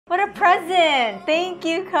a present. Thank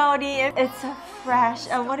you, Kodi. It's so fresh.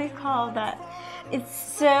 What do you call that? It's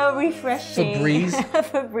so refreshing. Febreze?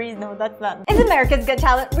 Febreze, no, that's not. It's America's Got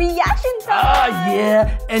Talent reaction time. Ah,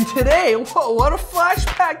 yeah. And today, whoa, what a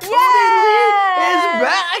flashback. Kodi Lee is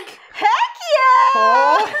back. Heck yeah!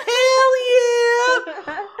 Oh, hell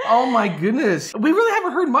yeah! Oh my goodness. We really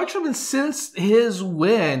haven't heard much from him since his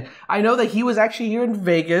win. I know that he was actually here in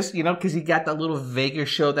Vegas, you know, because he got that little Vegas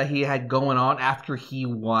show that he had going on after he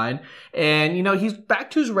won. And, you know, he's back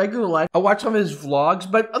to his regular life. I watched some of his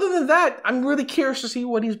vlogs, but other than that, I'm really curious to see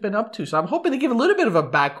what he's been up to. So I'm hoping to give a little bit of a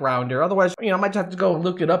backgrounder. Otherwise, you know, I might have to go and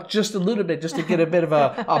look it up just a little bit just to get a bit of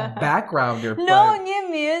a backgrounder. No new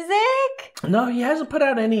music? No, he hasn't put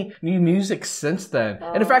out any new music since then.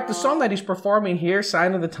 And in fact, the song that he's performing here,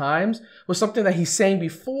 Sign of the Times, was something that he sang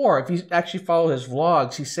before. If you actually follow his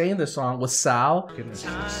vlogs, he sang this song with Sal. Goodness,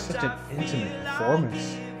 it's such an intimate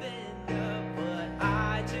performance.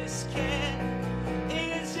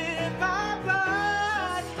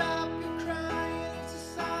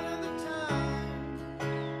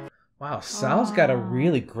 Wow, Sal's got a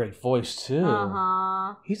really great voice too.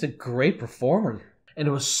 He's a great performer. And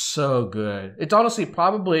it was so good. It's honestly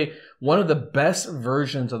probably one of the best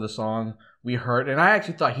versions of the song we heard. And I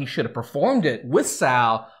actually thought he should have performed it with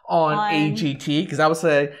Sal on AGT. Because I would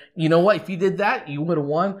say, you know what? If you did that, you would have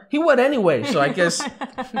won. He would anyway. So I guess,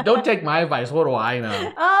 don't take my advice. What do I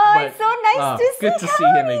know? Oh, but, it's so nice to see good to see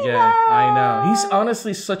him again. I know. He's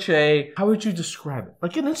honestly such a, how would you describe it?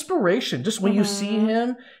 Like an inspiration. Just when you see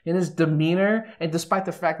him in his demeanor, and despite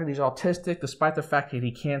the fact that he's autistic, despite the fact that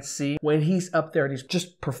he can't see, when he's up there and he's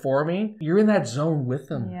just performing, you're in that zone with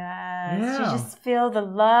him. Yes. You just feel the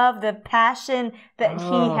love, the passion that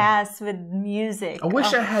he has with music. I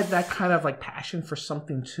wish I had that kind of like passion for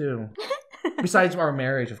something too. Besides our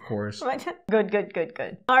marriage, of course.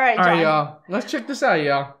 Good. All right, John. Y'all. Let's check this out,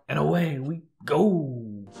 y'all. And away we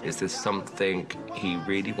go. Is this something he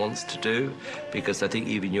really wants to do? Because I think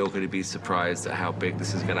even you're going to be surprised at how big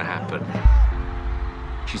this is going to happen.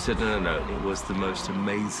 She said, no. It was the most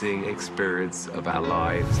amazing experience of our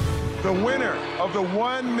lives. The winner of the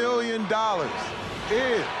 $1 million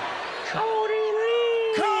is Kodi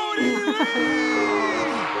Lee! Kodi Lee!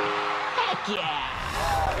 Heck yeah!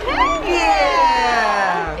 Heck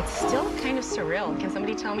yeah! It's still kind of surreal. Can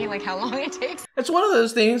somebody tell me like how long it takes? It's one of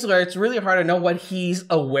those things where it's really hard to know what he's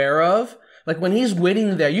aware of. Like when he's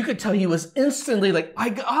winning there, you could tell he was instantly like,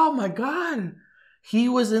 oh my God, he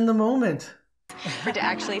was in the moment. For it to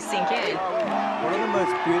actually sink in. One of the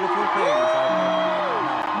most beautiful things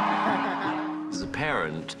I've ever. As a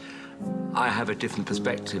parent, I have a different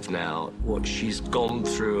perspective now. What she's gone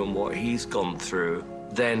through and what he's gone through.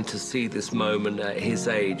 Then to see this moment at his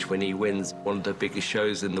age when he wins one of the biggest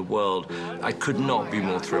shows in the world, I could not be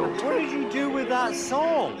more thrilled. What did you do with that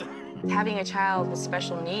song? Having a child with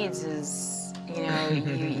special needs is, you know,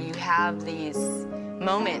 you have these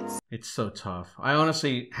moments. It's so tough. I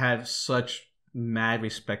honestly had such mad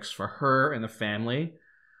respects for her and the family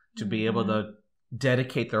to be able to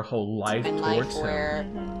dedicate their whole life towards him. Where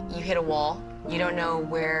you hit a wall, you don't know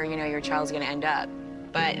where, you know, your child's going to end up.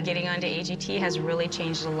 But getting onto AGT has really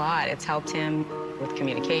changed a lot. It's helped him with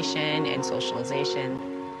communication and socialization.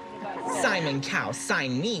 Simon Cowell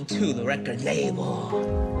signed me to the record label.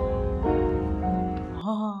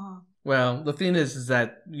 Well, the thing is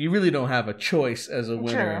that you really don't have a choice as a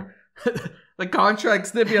winner. The contract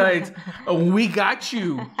stipulates, we got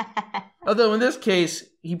you. Although in this case,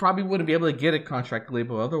 he probably wouldn't be able to get a contract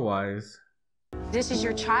label otherwise. This is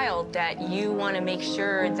your child that you want to make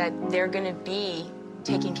sure that they're going to be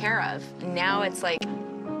taken care of. Now it's like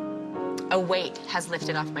a weight has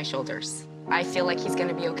lifted off my shoulders. I feel like he's going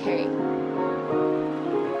to be okay.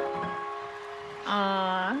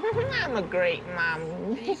 I'm a great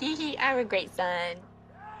mom. I'm a great son.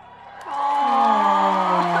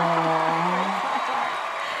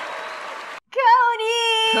 Kodi!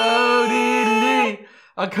 Kodi Lee!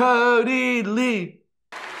 A Kodi Lee!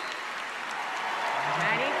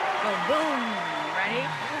 Ready? Go boom! Ready?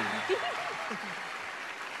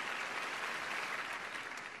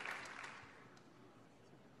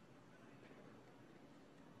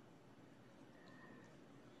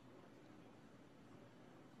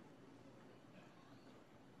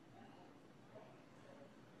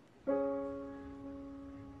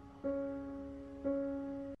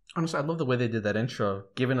 Honestly, I love the way they did that intro,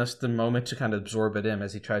 giving us the moment to kind of absorb it in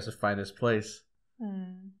as he tries to find his place.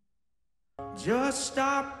 Just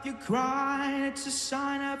stop your crying, it's a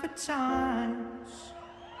sign of the times.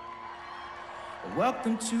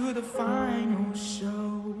 Welcome to the final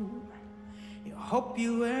show. Hope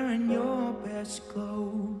you're wearing your best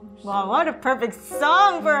clothes. Wow, what a perfect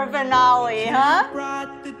song for a finale, huh? You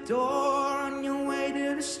brought the door on your way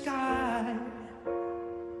to the sky.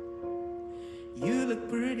 You look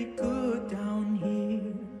pretty good down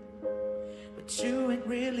here, but you ain't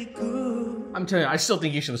really good. I'm telling you, I still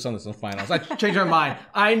think you should have sung this in the finals. I changed my mind.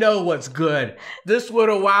 I know what's good. This would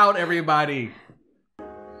have wowed everybody.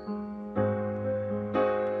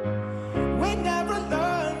 We never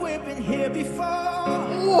learned we've been here before.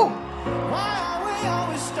 Ooh. Why are we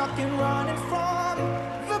always stuck and running from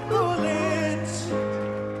the bullets?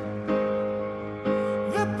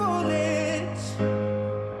 The bullets.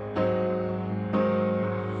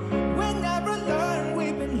 We never learned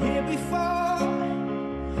we've been here before.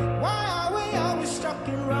 Why are we always stuck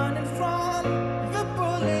and running from the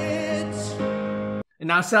bullets? And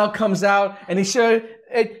now Sal comes out and he showed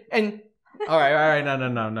it and all right,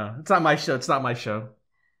 no. It's not my show. It's not my show.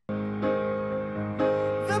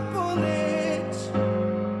 The bullets.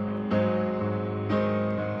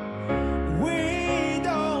 We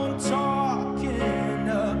don't talk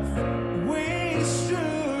enough. We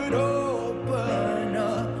should open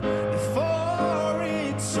up before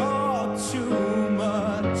it's all too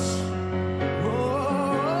much.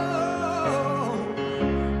 Oh,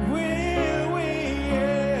 will we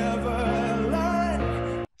ever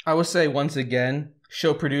learn? I would say once again,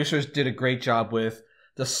 show producers did a great job with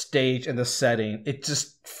the stage and the setting. It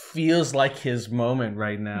just feels like his moment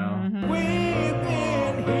right now. We've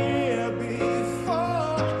been here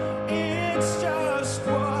before. It's just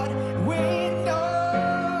what we know.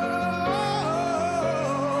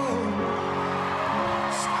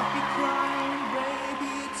 Stop your crying,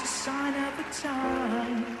 baby. It's a sign of the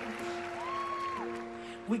time.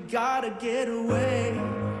 We gotta get away.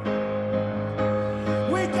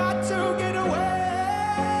 We got to get away.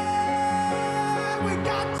 We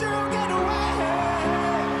got to get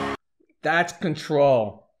away. That's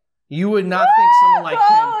control. You would not think someone like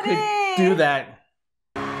him could do that.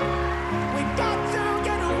 We got to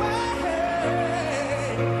get away.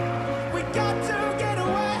 We got to get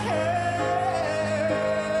away.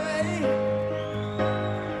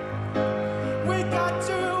 We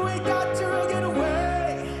got to get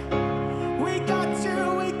away. We got to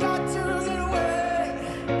get away.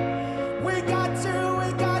 We got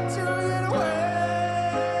to get away.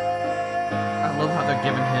 I love how they're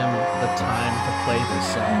giving him the time to play this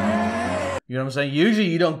song. You know what I'm saying? Usually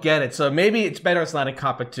you don't get it. So maybe it's better it's not a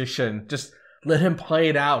competition. Just let him play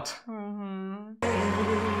it out.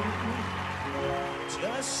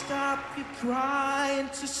 Just stop your crying.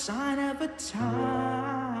 It's a sign of the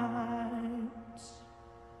times.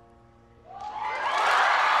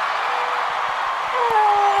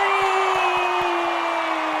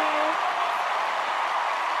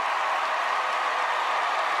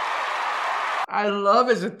 I love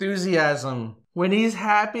his enthusiasm. When he's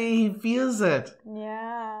happy, he feels it.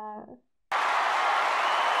 Yeah.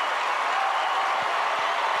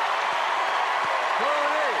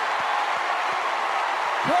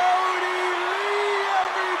 Kodi Lee,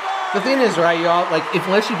 everybody! The thing is, right, y'all, like,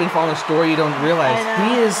 unless you've been following the story, you don't realize I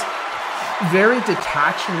know. he is very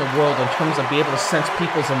detached from the world in terms of being able to sense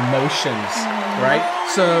people's emotions, right?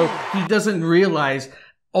 So he doesn't realize,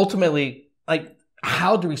 ultimately, like,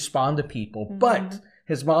 how to respond to people. But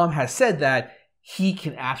his mom has said that he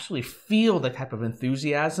can absolutely feel the type of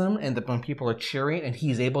enthusiasm and that when people are cheering, and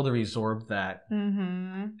he's able to absorb that.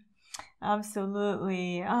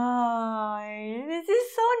 Absolutely. Oh, this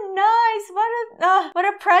is so nice. What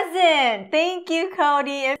a present. Thank you,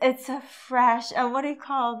 Kodi. It's a fresh, what do you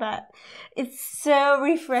call that? It's so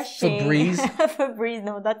refreshing. Febreze? Febreze,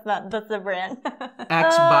 no, that's the brand.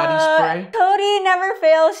 Axe body spray. Kodi never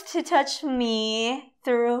fails to touch me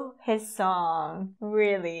through his song.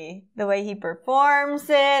 Really. The way he performs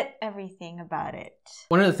it, everything about it.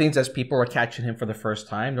 One of the things as people are catching him for the first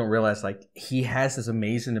time don't realize, like, he has this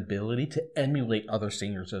amazing ability to emulate other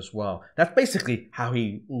singers as well. That's basically how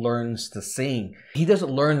he learns to sing. He doesn't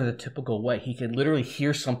learn in the typical way. He can literally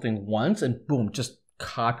hear something once and boom, just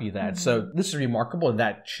copy that. So this is remarkable in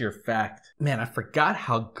that sheer fact. Man, I forgot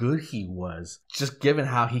how good he was. Just given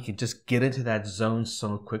how he can just get into that zone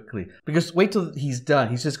so quickly. Because wait till he's done.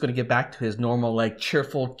 He's just going to get back to his normal, like,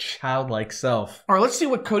 cheerful, childlike self. All right, let's see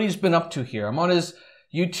what Kodi's been up to here. I'm on his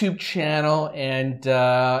YouTube channel, and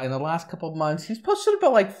in the last couple of months, he's posted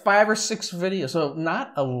about like 5 or 6 videos, so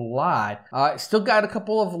not a lot. Still got a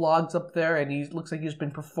couple of vlogs up there, and he looks like he's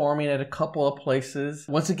been performing at a couple of places.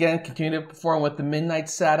 Once again, continue to perform with the Midnight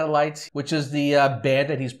Satellites, which is the band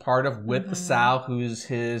that he's part of with Sal, who's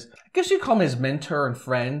his, I guess you'd call him his mentor and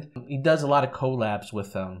friend. He does a lot of collabs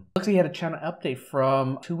with them. Looks like he had a channel update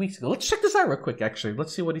from 2 weeks ago. Let's check this out real quick, actually.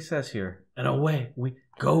 Let's see what he says here. And away we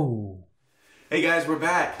go. Hey guys, we're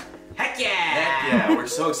back. Heck yeah! Heck yeah, we're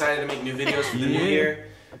so excited to make new videos for the new year.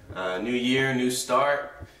 New year, new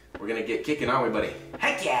start. We're gonna get kicking, aren't we, buddy?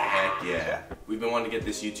 Heck yeah! Heck yeah. We've been wanting to get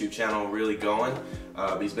this YouTube channel really going.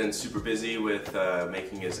 He's been super busy with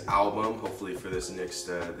making his album, hopefully for this next,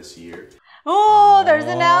 this year. Oh, there's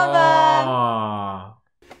an album!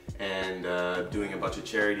 And doing a bunch of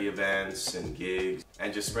charity events and gigs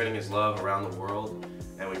and just spreading his love around the world.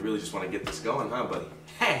 And we really just want to get this going, huh, buddy?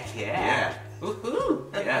 Heck yeah! Yeah.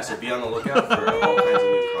 Woohoo! Yeah, so be on the lookout for all kinds of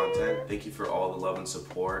new content. Thank you for all the love and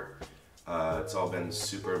support. It's all been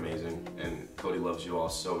super amazing, and Kodi loves you all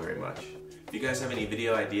so very much. If you guys have any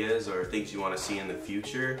video ideas or things you want to see in the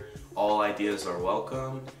future, all ideas are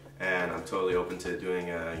welcome. And I'm totally open to doing,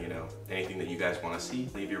 you know, anything that you guys want to see.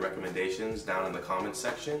 Leave your recommendations down in the comments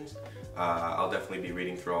sections. I'll definitely be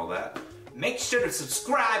reading through all that. Make sure to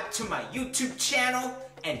subscribe to my YouTube channel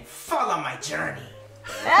and follow my journey.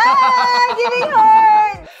 Giving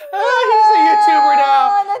heart! He's a YouTuber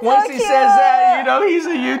now. That's Once so he cute. says that, you know he's a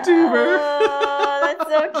YouTuber. Oh, that's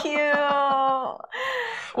so cute.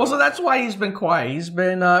 Well, so that's why he's been quiet. He's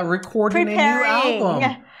been recording a new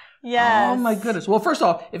album. Yes. Oh my goodness. Well, first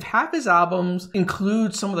off, if half his albums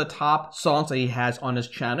include some of the top songs that he has on his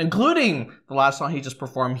channel, including the last song he just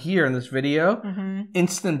performed here in this video,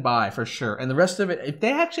 instant buy for sure. And the rest of it, if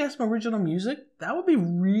they actually have some original music, that would be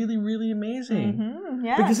really, really amazing.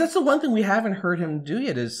 Yeah. Because that's the one thing we haven't heard him do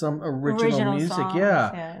yet is some original music. Songs,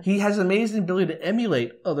 yeah. yes. He has an amazing ability to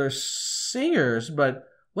emulate other singers, but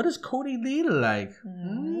what is Kodi Lee like?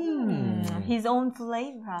 His own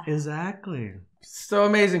flavor. Exactly. So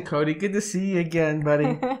amazing, Kodi. Good to see you again,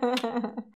 buddy.